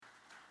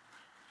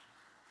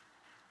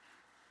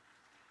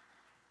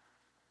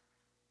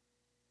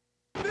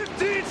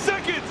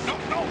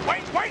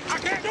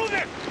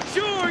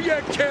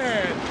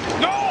can.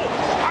 No,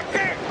 I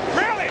can't.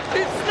 Really?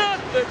 It's not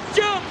the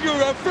jump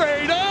you're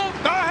afraid of.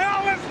 The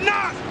hell it's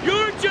not.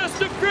 You're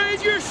just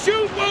afraid your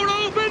chute won't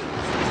open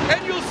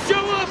and you'll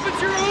show up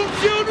at your own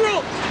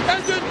funeral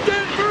as a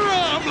Denver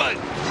omelet.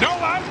 No,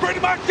 I'm pretty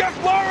much just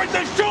worried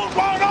the chute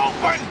won't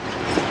open.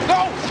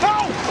 No,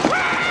 no.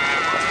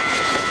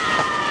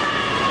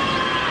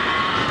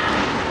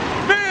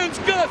 Man's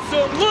got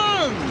some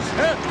lungs.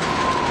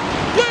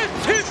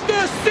 Let's hit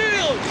the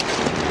stills.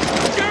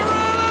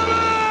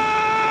 Geronimo!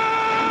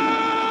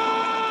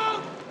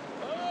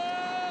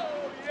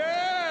 Oh,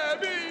 yeah,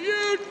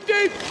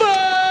 beautiful!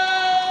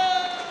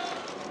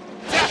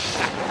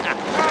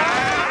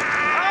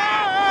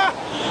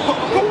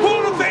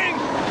 Pull the thing!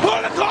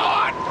 Pull the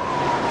cord!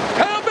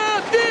 How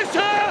about this,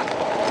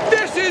 huh?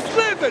 This is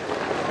living.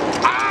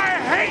 I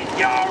hate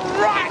your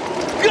rotten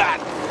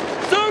guts!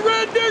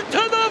 Surrender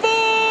to the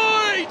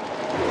void!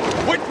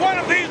 Which one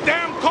of these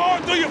damn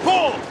cords do you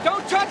pull?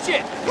 Don't touch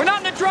it! We're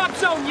not in the drop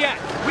zone yet!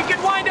 We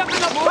could wind up in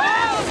the...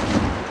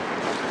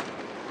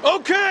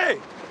 Okay,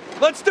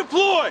 let's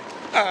deploy.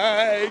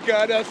 I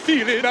got a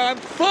feeling I'm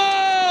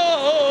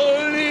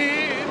falling.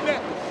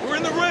 We're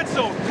in the red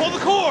zone. Pull the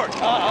cord.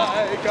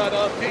 I got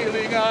a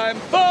feeling I'm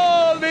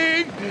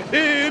falling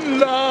in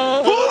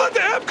love. Pull the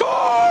damn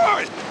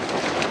cord!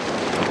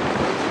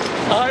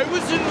 I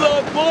was in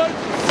love once.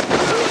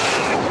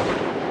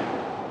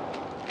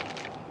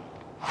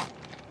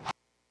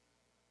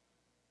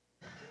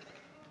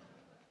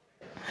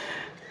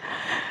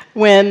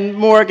 When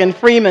Morgan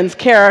Freeman's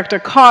character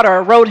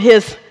Carter wrote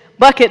his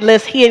bucket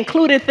list, he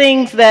included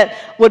things that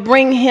would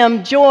bring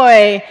him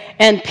joy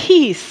and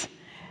peace.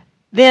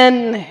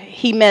 Then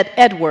he met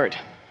Edward.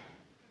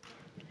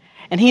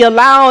 And he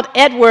allowed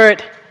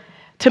Edward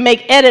to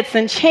make edits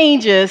and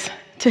changes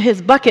to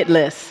his bucket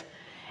list.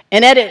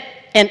 And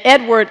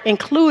Edward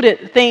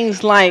included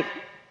things like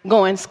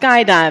going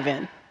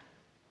skydiving,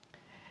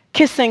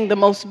 kissing the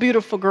most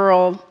beautiful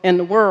girl in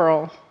the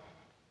world,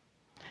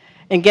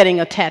 and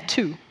getting a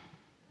tattoo.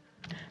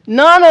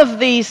 None of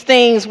these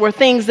things were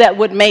things that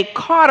would make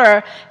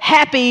Carter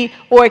happy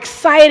or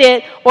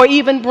excited or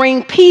even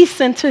bring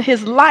peace into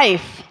his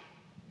life.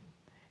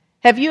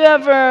 Have you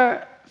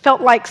ever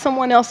felt like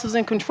someone else is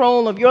in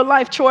control of your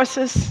life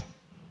choices?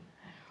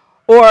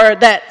 Or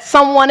that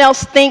someone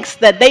else thinks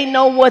that they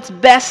know what's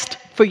best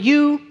for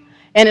you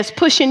and is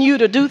pushing you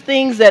to do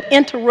things that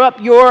interrupt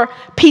your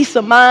peace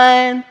of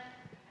mind?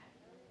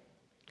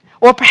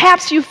 Or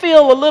perhaps you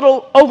feel a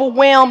little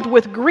overwhelmed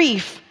with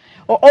grief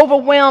or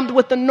overwhelmed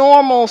with the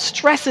normal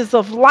stresses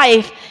of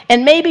life,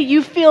 and maybe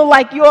you feel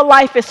like your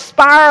life is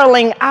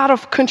spiraling out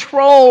of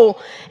control,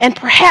 and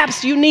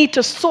perhaps you need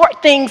to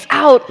sort things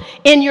out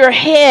in your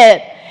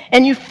head,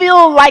 and you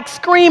feel like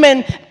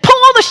screaming,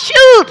 "Pull the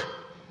chute!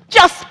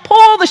 Just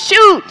pull the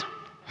chute!"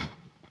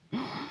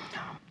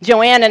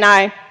 Joanne and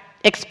I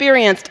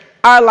experienced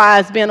our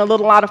lives being a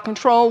little out of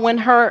control when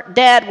her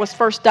dad was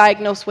first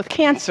diagnosed with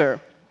cancer.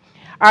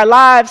 Our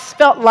lives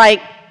felt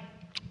like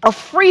a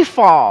free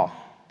fall.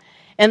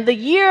 And the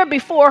year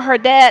before her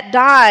dad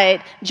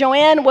died,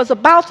 Joanne was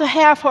about to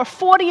have her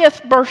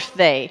 40th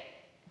birthday.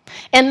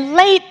 And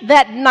late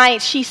that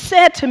night, she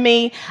said to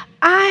me,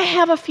 "I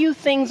have a few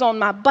things on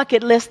my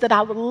bucket list that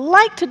I would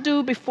like to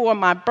do before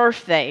my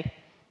birthday.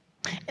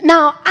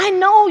 Now, I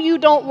know you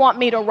don't want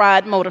me to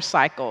ride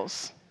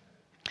motorcycles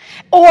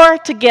or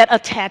to get a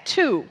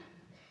tattoo.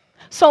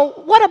 So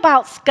what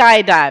about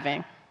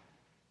skydiving?"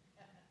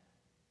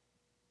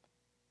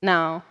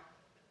 Now,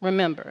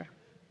 remember,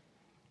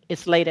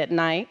 it's late at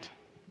night,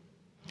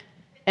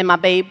 and my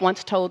babe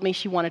once told me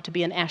she wanted to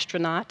be an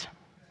astronaut,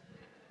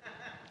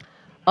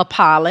 a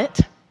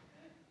pilot,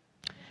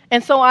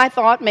 and so I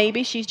thought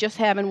maybe she's just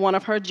having one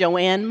of her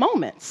Joanne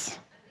moments.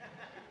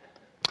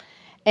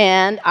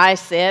 And I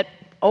said,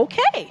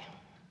 "Okay,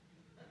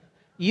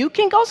 you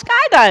can go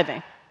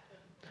skydiving.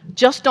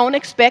 Just don't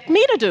expect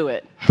me to do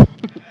it."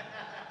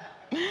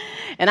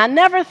 And I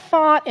never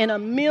thought in a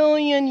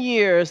million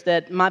years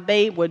that my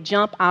babe would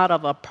jump out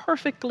of a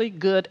perfectly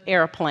good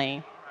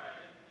airplane.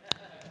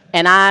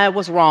 And I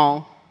was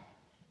wrong.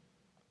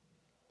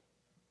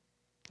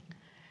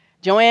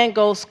 Joanne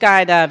goes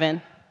skydiving,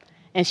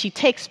 and she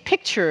takes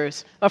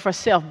pictures of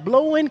herself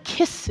blowing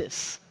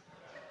kisses.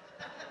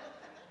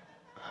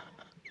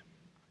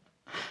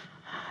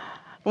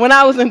 When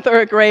I was in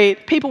third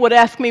grade, people would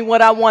ask me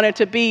what I wanted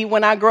to be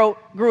when I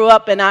grew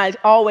up, and I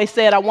always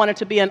said I wanted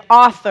to be an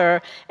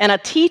author and a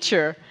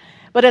teacher.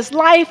 But as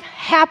life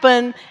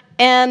happened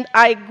and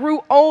I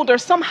grew older,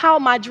 somehow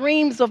my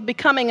dreams of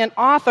becoming an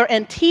author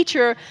and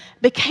teacher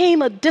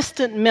became a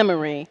distant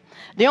memory.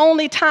 The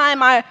only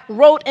time I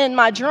wrote in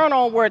my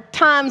journal were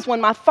times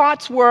when my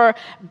thoughts were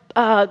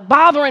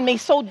bothering me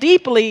so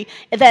deeply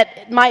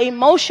that my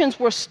emotions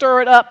were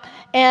stirred up,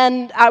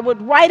 and I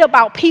would write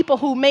about people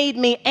who made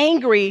me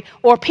angry,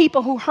 or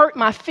people who hurt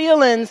my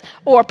feelings,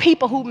 or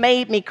people who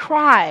made me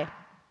cry.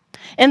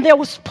 And there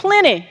was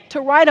plenty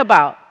to write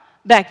about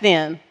back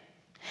then.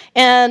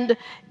 And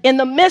in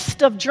the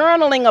midst of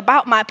journaling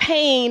about my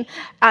pain,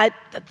 I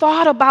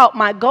thought about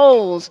my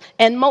goals.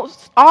 And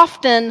most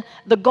often,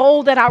 the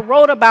goal that I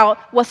wrote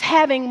about was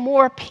having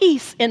more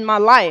peace in my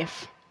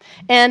life.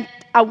 And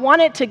I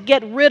wanted to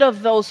get rid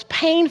of those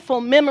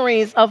painful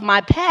memories of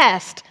my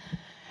past.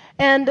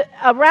 And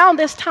around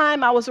this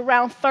time, I was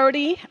around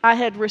 30. I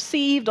had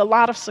received a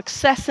lot of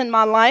success in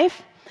my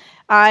life.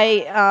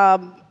 I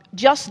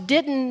just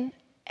didn't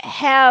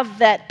have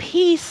that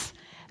peace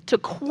to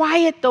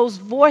quiet those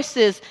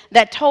voices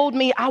that told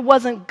me I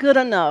wasn't good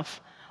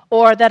enough,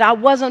 or that I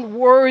wasn't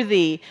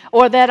worthy,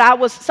 or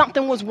that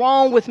something was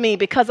wrong with me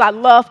because I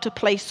loved to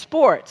play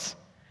sports.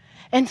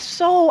 And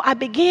so I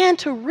began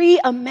to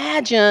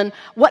reimagine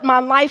what my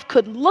life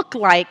could look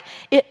like.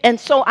 And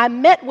so I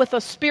met with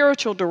a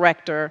spiritual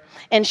director,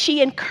 and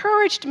she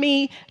encouraged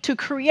me to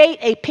create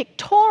a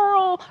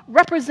pictorial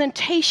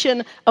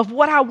representation of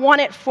what I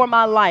wanted for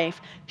my life.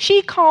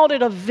 She called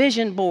it a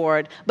vision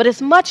board, but it's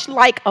much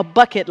like a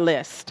bucket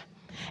list.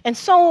 And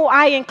so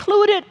I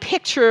included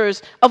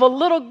pictures of a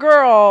little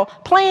girl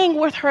playing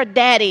with her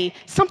daddy,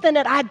 something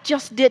that I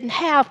just didn't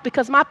have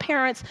because my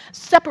parents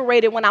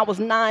separated when I was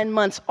 9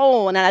 months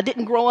old, and I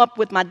didn't grow up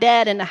with my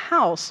dad in the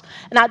house.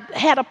 And I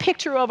had a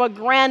picture of a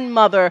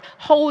grandmother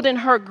holding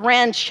her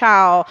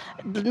grandchild,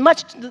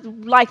 much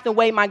like the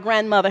way my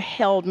grandmother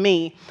held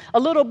me. A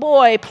little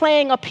boy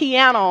playing a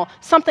piano,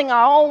 something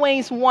I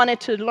always wanted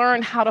to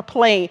learn how to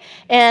play.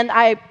 And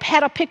I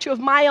had a picture of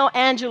Maya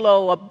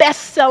Angelou, a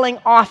best-selling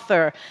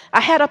author.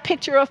 I had a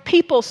picture of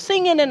people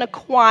singing in a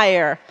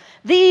choir.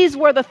 These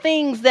were the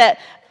things that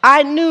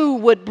I knew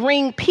would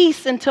bring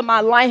peace into my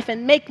life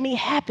and make me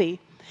happy.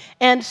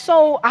 And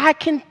so I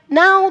can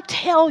now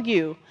tell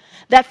you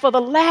that for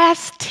the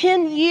last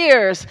 10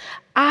 years,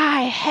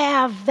 I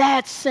have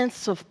that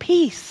sense of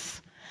peace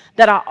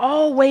that I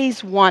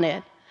always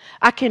wanted.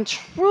 I can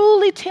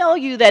truly tell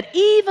you that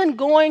even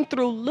going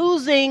through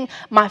losing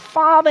my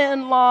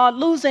father-in-law,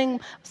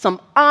 losing some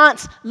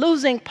aunts,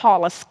 losing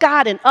Paula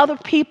Scott and other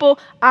people,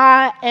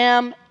 I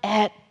am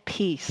at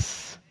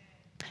peace.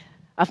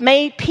 I've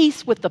made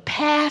peace with the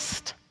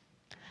past.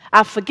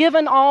 I've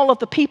forgiven all of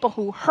the people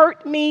who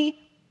hurt me.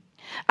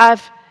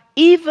 I've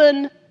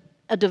even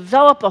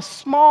develop a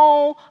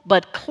small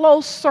but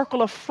close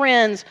circle of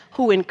friends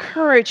who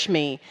encourage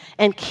me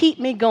and keep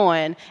me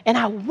going. And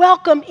I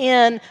welcome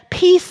in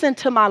peace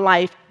into my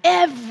life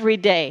every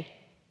day.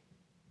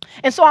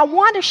 And so I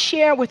want to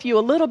share with you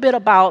a little bit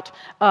about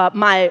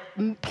my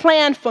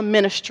plan for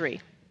ministry.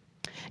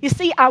 You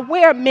see, I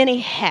wear many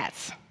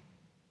hats.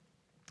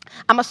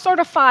 I'm a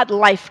certified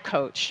life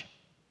coach.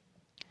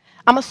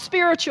 I'm a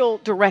spiritual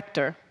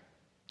director,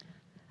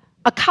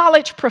 a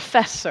college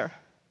professor,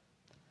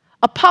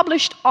 a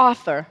published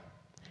author,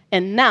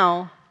 and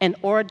now an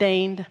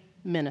ordained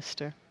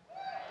minister.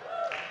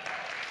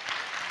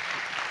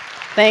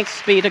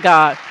 Thanks be to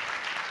God.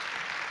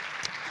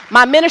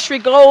 My ministry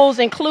goals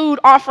include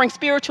offering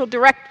spiritual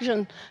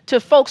direction to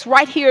folks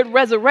right here at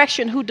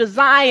Resurrection who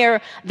desire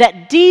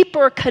that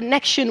deeper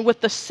connection with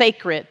the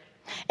sacred,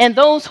 and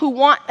those who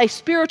want a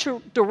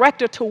spiritual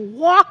director to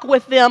walk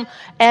with them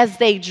as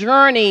they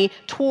journey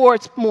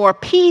towards more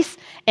peace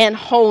and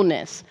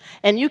wholeness.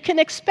 And you can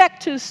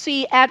expect to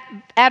see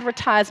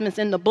advertisements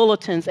in the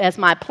bulletins as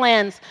my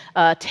plans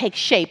take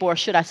shape, or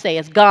should I say,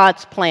 as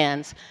God's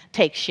plans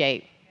take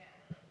shape.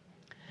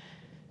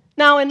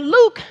 Now, in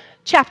Luke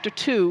chapter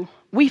 2,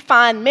 we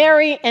find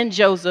Mary and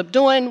Joseph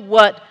doing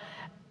what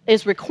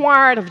is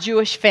required of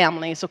Jewish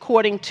families,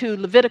 according to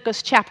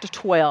Leviticus chapter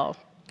 12.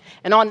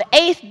 And on the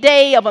 8th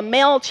day of a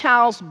male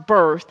child's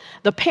birth,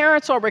 the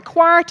parents are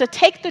required to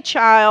take the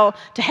child,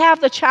 to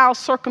have the child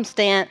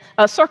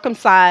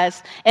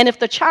circumcised. And if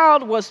the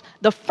child was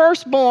the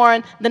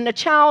firstborn, then the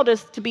child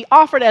is to be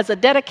offered as a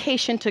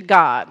dedication to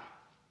God.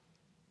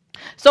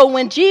 So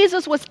when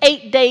Jesus was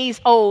 8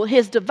 days old,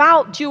 his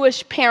devout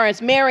Jewish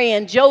parents, Mary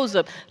and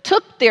Joseph,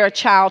 took their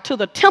child to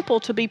the temple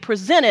to be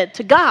presented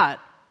to God.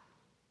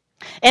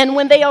 And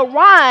when they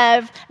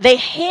arrived, they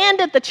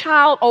handed the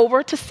child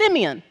over to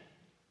Simeon.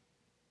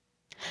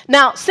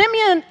 Now,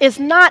 Simeon is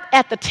not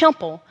at the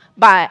temple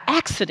by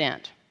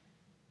accident.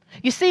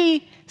 You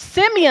see,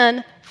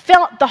 Simeon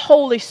felt the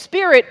Holy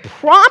Spirit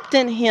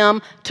prompting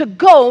him to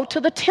go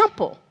to the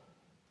temple.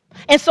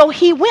 And so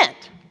he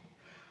went.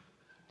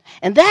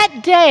 And that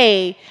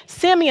day,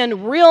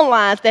 Simeon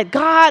realized that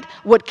God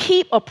would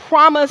keep a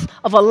promise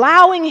of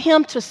allowing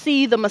him to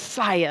see the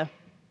Messiah.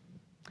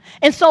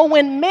 And so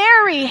when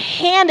Mary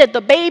handed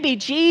the baby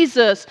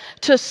Jesus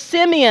to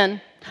Simeon,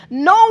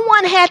 no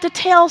one had to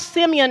tell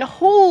Simeon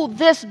who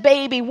this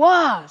baby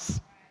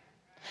was.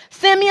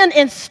 Simeon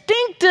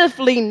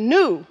instinctively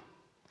knew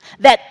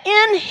that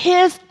in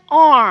his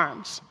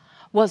arms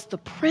was the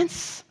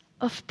Prince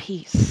of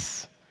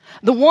Peace,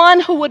 the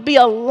one who would be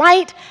a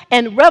light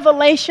and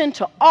revelation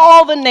to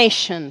all the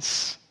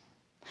nations.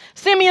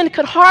 Simeon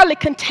could hardly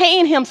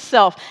contain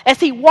himself as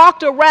he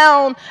walked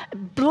around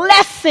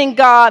blessing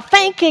God,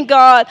 thanking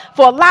God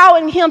for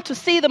allowing him to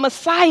see the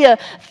Messiah.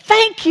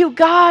 Thank you,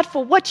 God,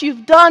 for what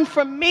you've done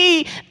for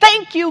me.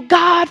 Thank you,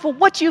 God, for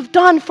what you've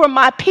done for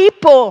my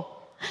people.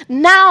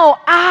 Now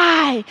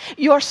I,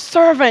 your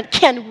servant,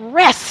 can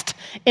rest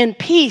in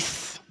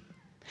peace.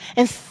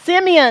 And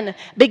Simeon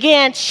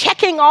began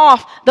checking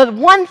off the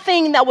one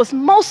thing that was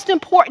most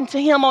important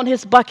to him on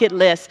his bucket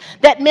list,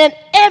 that meant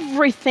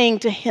everything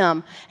to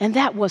him, and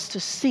that was to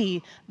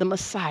see the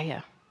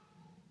Messiah.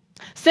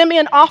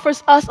 Simeon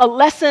offers us a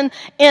lesson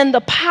in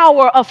the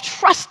power of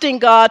trusting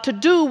God to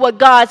do what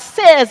God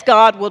says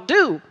God will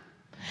do.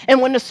 And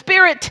when the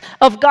Spirit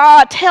of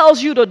God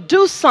tells you to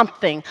do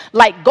something,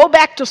 like go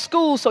back to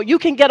school so you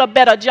can get a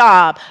better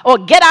job, or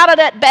get out of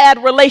that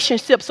bad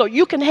relationship so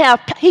you can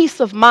have peace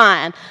of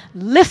mind,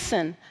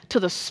 listen to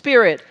the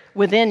Spirit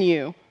within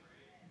you.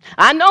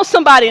 I know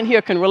somebody in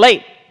here can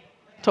relate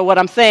to what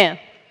I'm saying.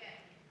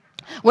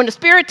 When the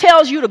Spirit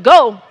tells you to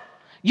go,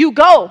 you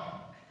go.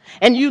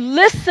 And you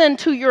listen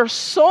to your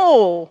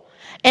soul,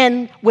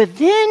 and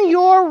within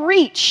your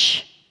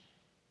reach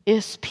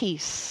is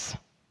peace.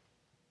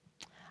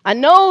 I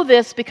know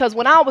this because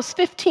when I was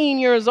 15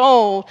 years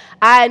old,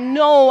 I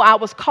know I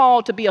was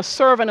called to be a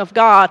servant of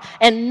God,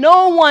 and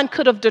no one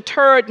could have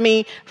deterred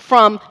me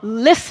from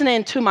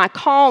listening to my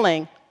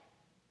calling.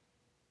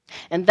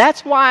 And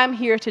that's why I'm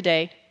here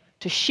today,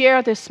 to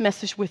share this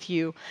message with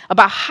you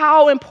about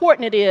how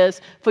important it is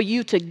for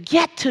you to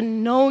get to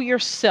know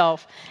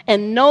yourself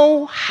and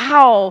know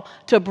how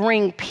to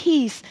bring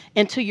peace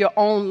into your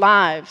own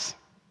lives.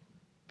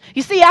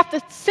 You see,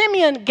 after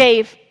Simeon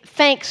gave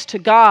thanks to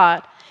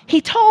God, he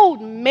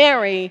told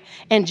Mary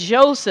and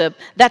Joseph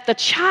that the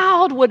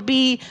child would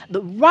be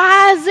the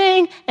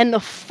rising and the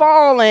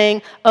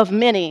falling of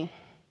many,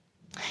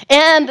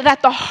 and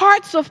that the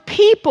hearts of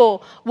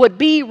people would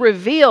be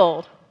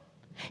revealed.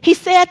 He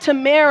said to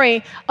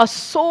Mary, a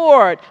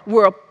sword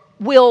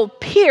will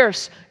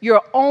pierce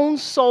your own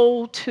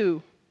soul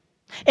too.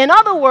 In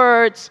other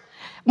words,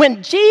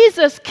 when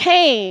Jesus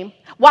came,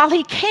 while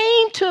he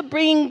came to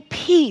bring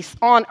peace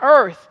on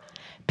earth,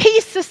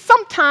 peace is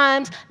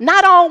sometimes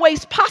not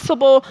always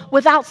possible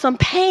without some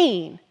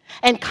pain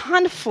and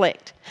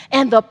conflict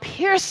and the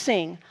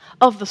piercing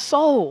of the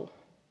soul.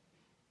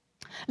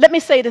 Let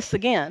me say this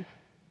again.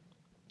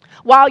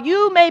 While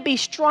you may be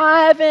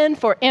striving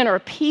for inner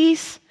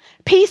peace,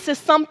 peace is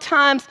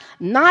sometimes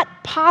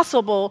not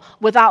possible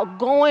without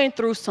going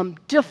through some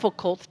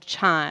difficult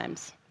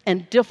times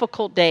and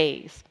difficult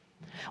days.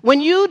 When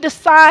you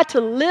decide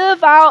to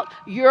live out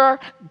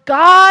your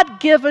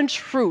God-given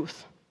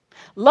truth,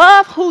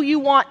 love who you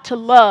want to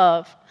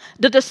love,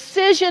 the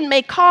decision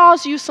may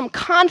cause you some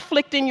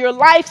conflict in your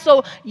life,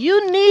 so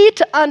you need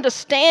to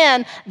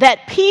understand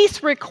that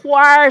peace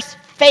requires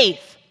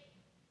faith,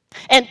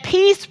 and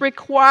peace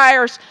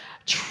requires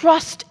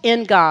trust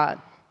in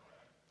God.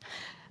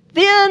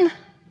 Then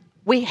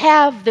we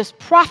have this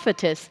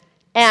prophetess,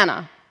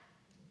 Anna.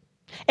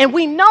 And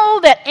we know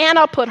that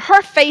Anna put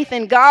her faith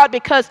in God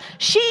because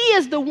she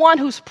is the one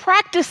who's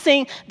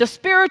practicing the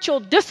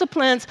spiritual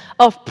disciplines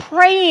of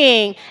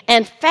praying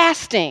and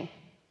fasting.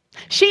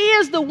 She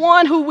is the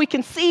one who we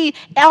can see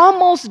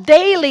almost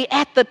daily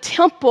at the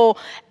temple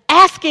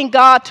asking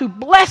God to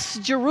bless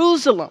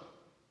Jerusalem.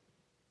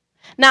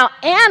 Now,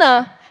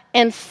 Anna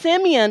and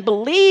Simeon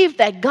believed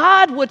that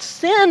God would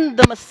send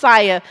the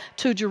Messiah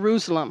to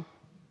Jerusalem.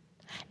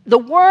 The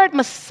word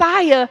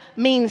Messiah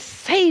means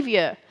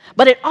Savior,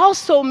 but it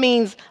also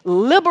means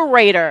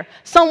liberator,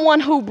 someone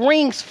who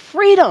brings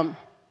freedom.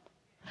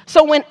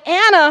 So when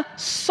Anna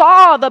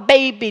saw the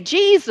baby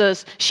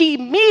Jesus, she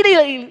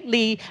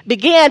immediately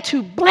began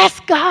to bless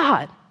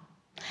God.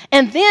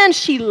 And then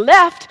she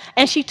left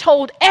and she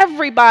told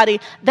everybody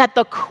that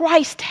the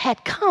Christ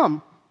had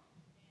come.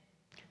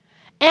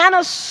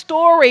 Anna's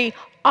story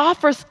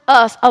offers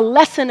us a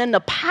lesson in the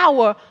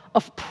power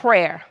of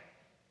prayer.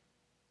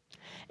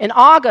 In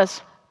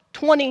August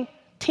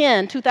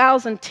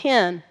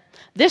 2010,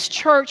 this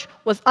church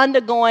was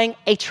undergoing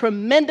a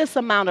tremendous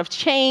amount of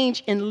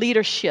change in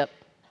leadership.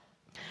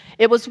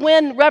 It was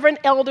when Reverend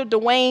Elder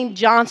Dwayne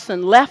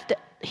Johnson left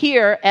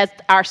here as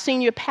our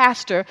senior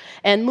pastor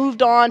and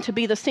moved on to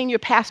be the senior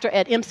pastor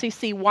at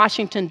MCC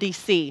Washington,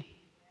 D.C.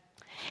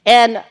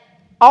 And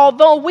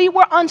although we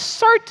were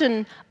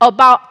uncertain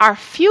about our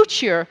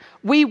future,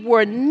 we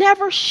were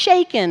never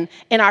shaken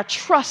in our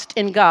trust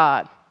in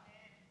God.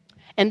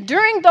 And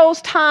during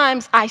those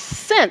times, I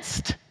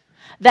sensed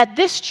that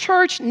this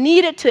church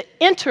needed to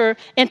enter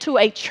into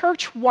a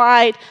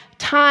church-wide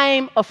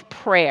time of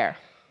prayer.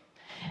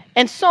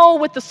 And so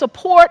with the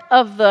support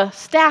of the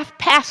staff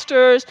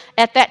pastors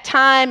at that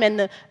time and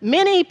the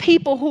many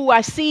people who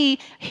I see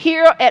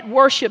here at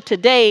worship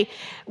today,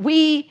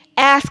 we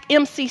asked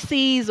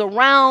MCCs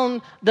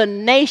around the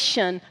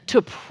nation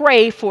to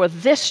pray for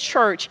this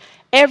church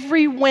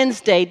every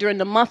Wednesday during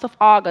the month of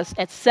August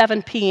at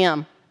 7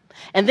 p.m.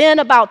 And then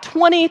about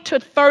 20 to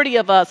 30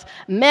 of us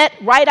met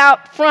right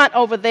out front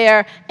over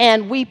there,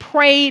 and we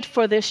prayed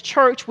for this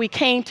church. We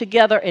came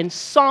together in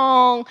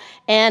song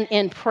and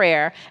in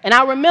prayer. And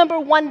I remember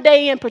one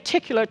day in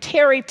particular,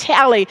 Terry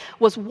Talley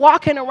was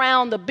walking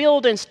around the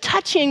buildings,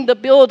 touching the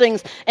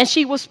buildings, and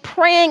she was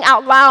praying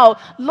out loud,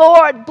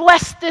 "Lord,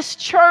 bless this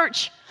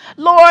church.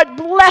 Lord,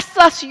 bless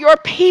us, your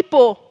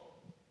people."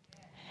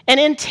 And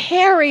in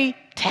Terry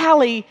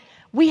Talley,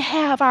 we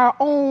have our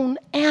own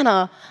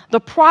Anna, the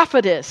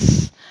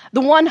prophetess,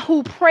 the one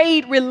who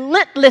prayed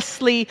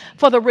relentlessly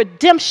for the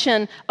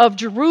redemption of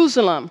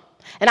Jerusalem.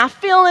 And I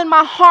feel in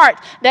my heart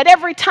that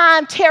every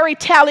time Terry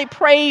Talley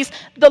prays,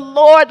 the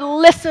Lord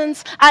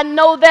listens. I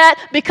know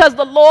that because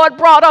the Lord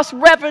brought us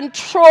Reverend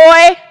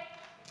Troy.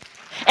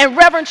 And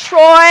Reverend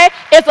Troy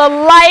is a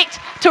light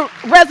to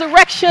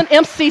Resurrection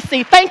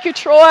MCC. Thank you,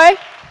 Troy.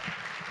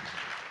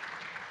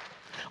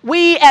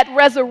 We at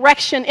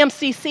Resurrection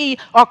MCC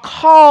are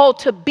called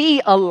to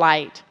be a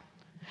light.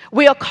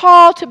 We are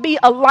called to be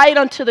a light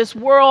unto this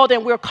world,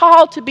 and we're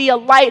called to be a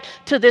light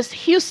to this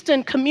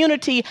Houston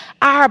community,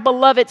 our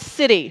beloved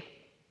city.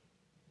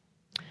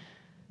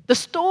 The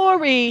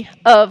story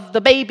of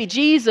the baby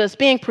Jesus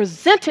being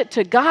presented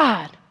to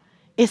God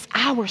is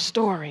our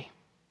story.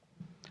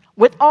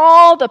 With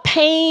all the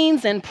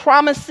pains and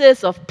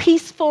promises of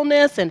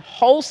peacefulness and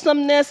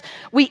wholesomeness,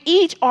 we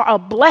each are a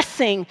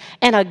blessing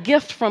and a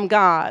gift from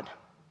God.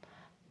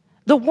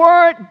 The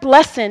word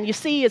blessing, you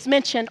see, is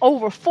mentioned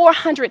over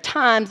 400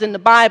 times in the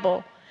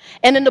Bible.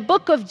 And in the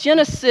book of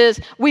Genesis,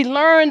 we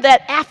learn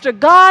that after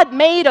God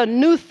made a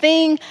new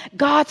thing,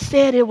 God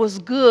said it was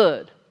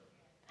good.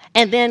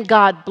 And then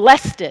God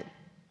blessed it.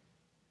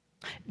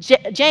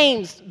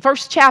 James,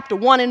 verse chapter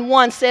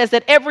 1:1 says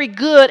that every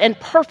good and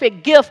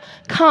perfect gift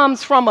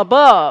comes from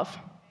above.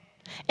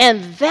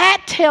 And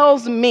that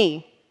tells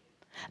me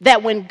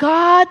that when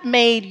God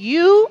made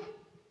you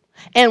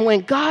and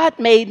when God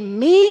made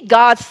me,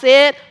 God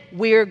said,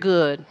 we're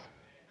good.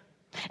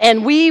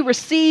 And we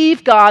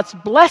receive God's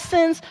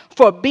blessings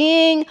for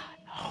being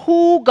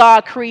who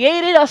God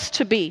created us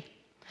to be.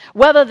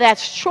 Whether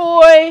that's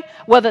Troy,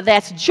 whether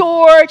that's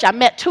George, I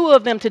met two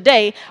of them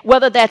today,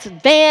 whether that's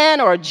Van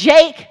or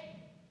Jake,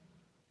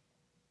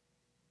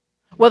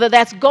 whether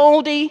that's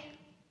Goldie,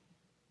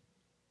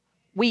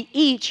 we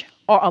each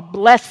are a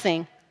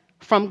blessing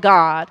from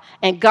God,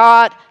 and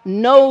God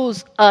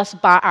knows us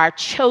by our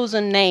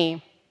chosen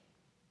name.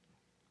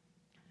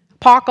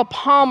 Parker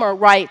Palmer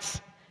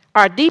writes,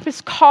 "Our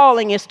deepest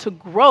calling is to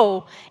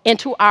grow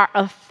into our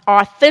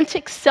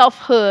authentic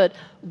selfhood,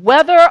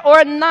 whether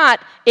or not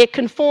it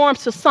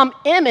conforms to some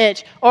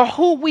image or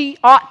who we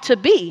ought to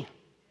be.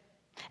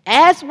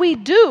 As we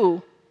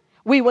do,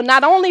 we will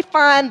not only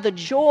find the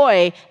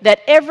joy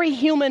that every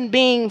human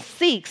being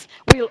seeks,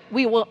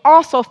 we will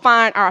also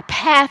find our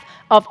path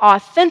of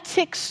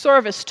authentic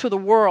service to the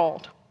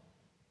world."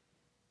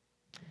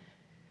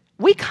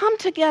 We come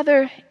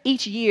together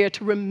each year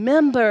to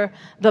remember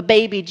the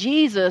baby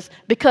Jesus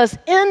because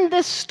in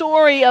this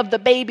story of the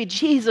baby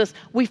Jesus,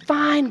 we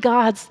find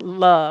God's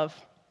love.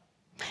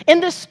 In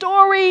this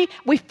story,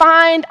 we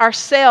find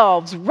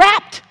ourselves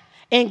wrapped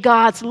in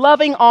God's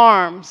loving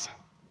arms.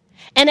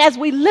 And as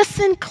we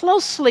listen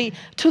closely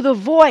to the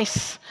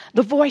voice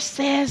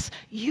says,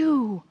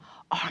 "You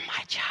are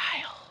my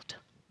child,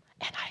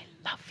 and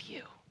I love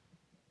you.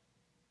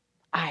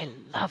 I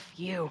love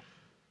you."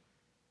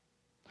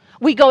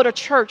 We go to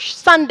church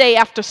Sunday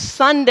after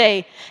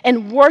Sunday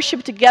and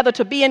worship together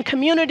to be in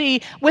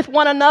community with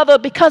one another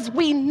because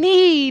we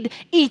need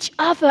each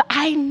other.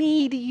 I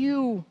need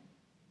you.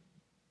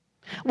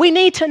 We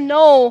need to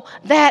know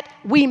that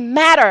we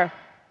matter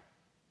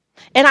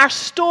and our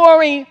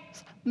story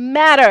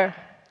matter.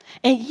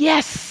 And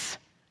yes,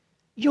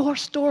 your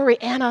story,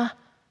 Anna,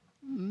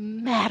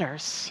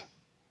 matters.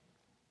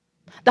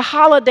 The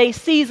holiday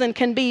season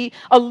can be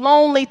a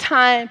lonely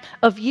time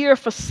of year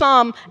for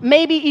some,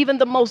 maybe even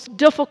the most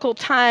difficult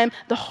time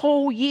the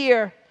whole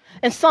year.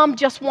 And some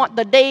just want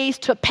the days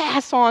to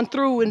pass on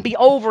through and be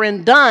over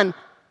and done.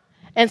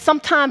 And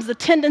sometimes the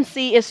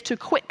tendency is to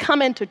quit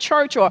coming to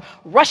church or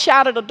rush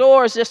out of the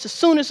doors just as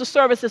soon as the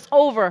service is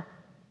over.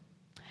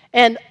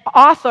 And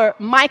author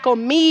Michael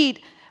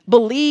Meade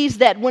believes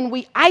that when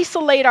we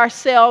isolate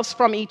ourselves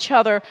from each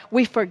other,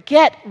 we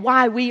forget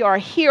why we are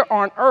here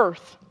on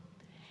earth.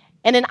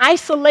 And in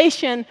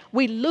isolation,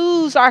 we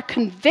lose our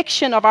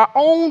conviction of our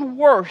own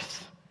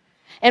worth.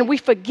 And we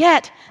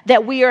forget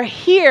that we are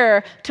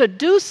here to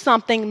do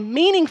something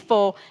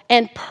meaningful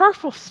and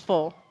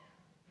purposeful.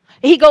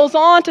 He goes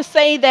on to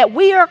say that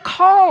we are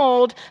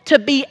called to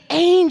be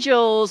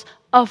angels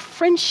of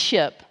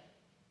friendship,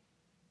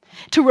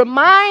 to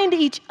remind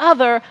each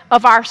other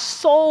of our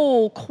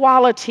soul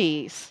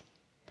qualities.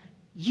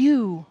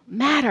 You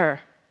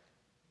matter.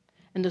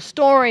 And the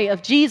story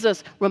of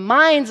Jesus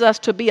reminds us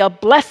to be a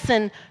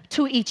blessing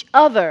to each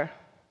other.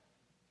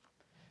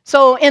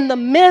 So in the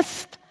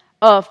midst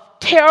of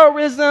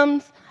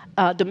terrorism,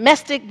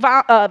 domestic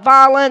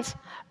violence,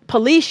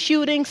 police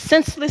shootings,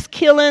 senseless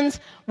killings,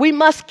 We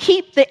must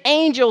keep the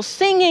angels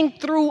singing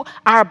through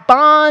our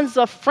bonds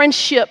of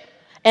friendship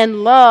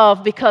and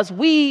love because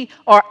we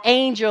are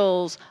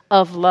angels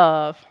of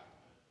love.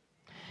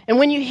 And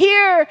when you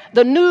hear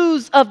the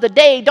news of the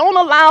day, don't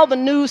allow the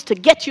news to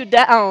get you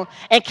down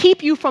and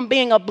keep you from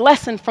being a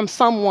blessing from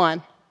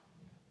someone.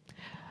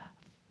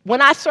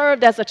 When I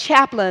served as a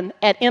chaplain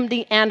at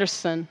MD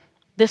Anderson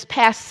this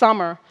past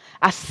summer,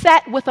 I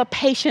sat with a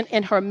patient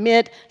in her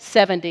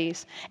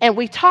mid-70s, and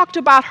we talked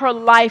about her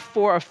life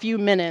for a few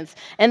minutes.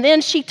 And then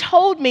she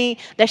told me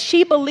that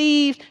she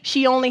believed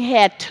she only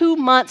had 2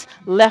 months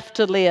left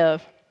to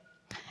live.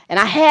 And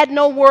I had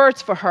no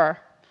words for her,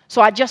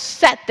 so I just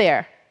sat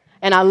there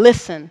and I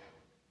listened.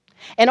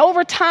 And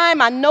over time,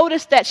 I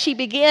noticed that she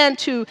began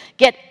to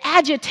get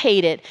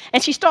agitated,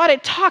 and she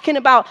started talking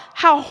about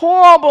how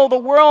horrible the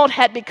world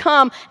had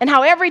become and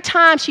how every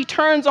time she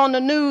turns on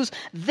the news,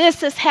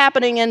 this is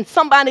happening and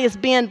somebody is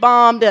being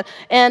bombed.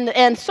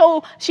 And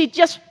so she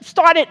just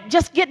started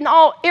just getting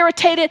all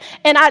irritated,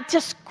 and I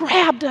just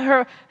grabbed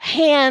her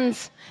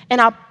hands and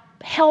I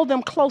held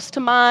them close to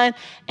mine,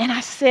 and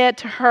I said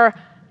to her,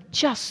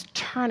 just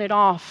turn it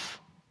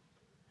off.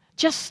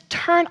 Just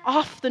turn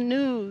off the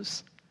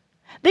news.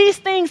 These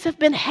things have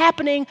been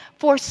happening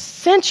for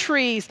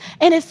centuries,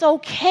 and it's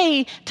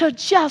okay to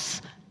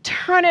just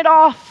turn it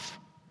off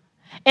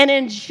and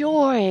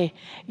enjoy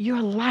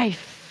your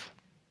life,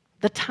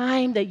 the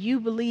time that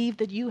you believe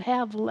that you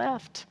have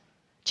left.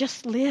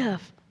 Just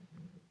live.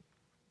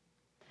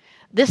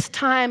 This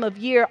time of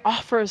year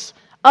offers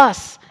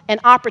us an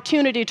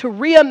opportunity to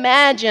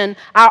reimagine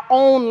our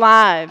own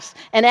lives.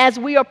 And as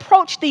we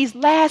approach these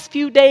last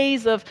few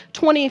days of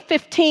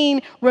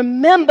 2015,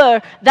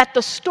 remember that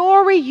the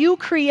story you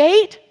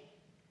create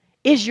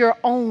is your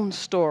own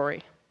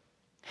story.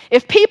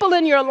 If people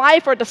in your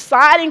life are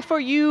deciding for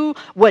you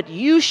what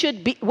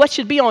should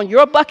be on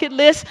your bucket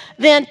list,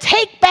 then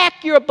take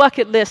back your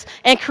bucket list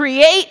and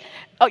create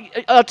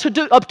a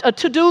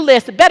to-do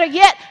list. Better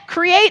yet,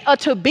 create a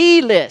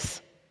to-be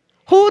list.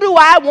 Who do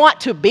I want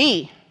to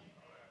be?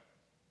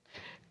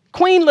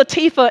 Queen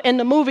Latifah in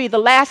the movie The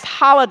Last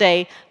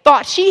Holiday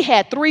thought she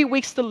had 3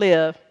 weeks to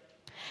live.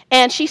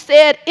 And she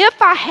said,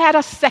 if I had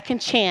a second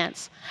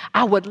chance,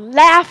 I would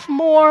laugh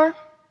more,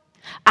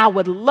 I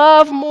would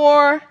love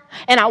more,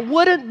 and I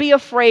wouldn't be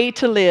afraid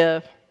to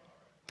live.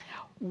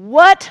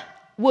 What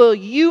will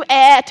you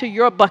add to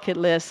your bucket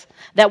list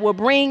that will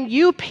bring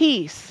you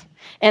peace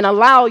and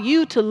allow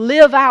you to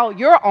live out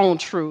your own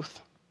truth?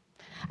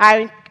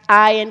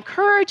 I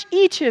encourage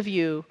each of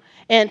you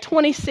in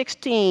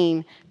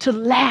 2016 to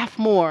laugh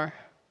more,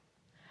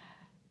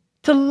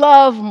 to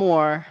love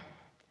more,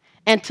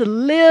 and to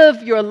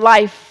live your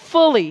life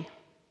fully.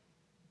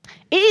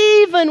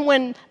 Even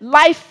when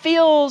life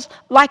feels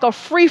like a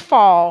free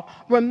fall,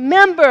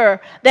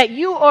 remember that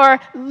you are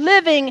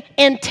living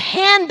in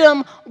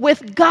tandem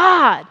with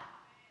God.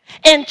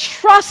 And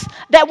trust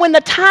that when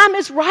the time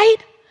is right,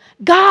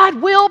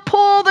 God will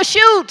pull the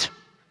chute.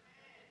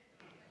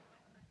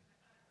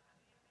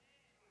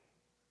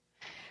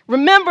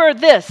 Remember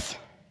this,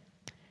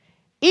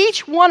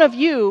 each one of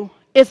you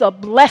is a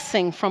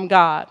blessing from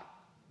God.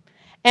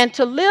 And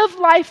to live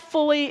life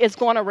fully is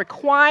going to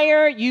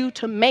require you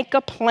to make a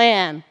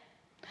plan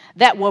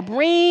that will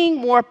bring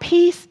more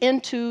peace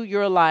into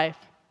your life.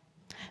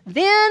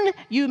 Then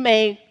you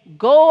may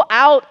go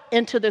out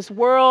into this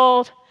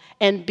world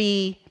and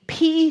be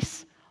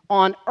peace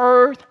on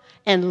earth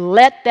and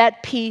let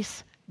that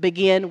peace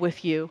begin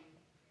with you.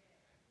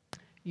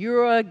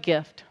 You're a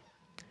gift.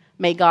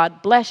 May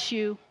God bless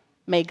you.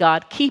 May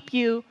God keep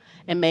you,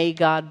 and may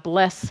God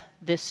bless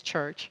this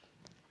church.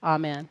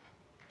 Amen.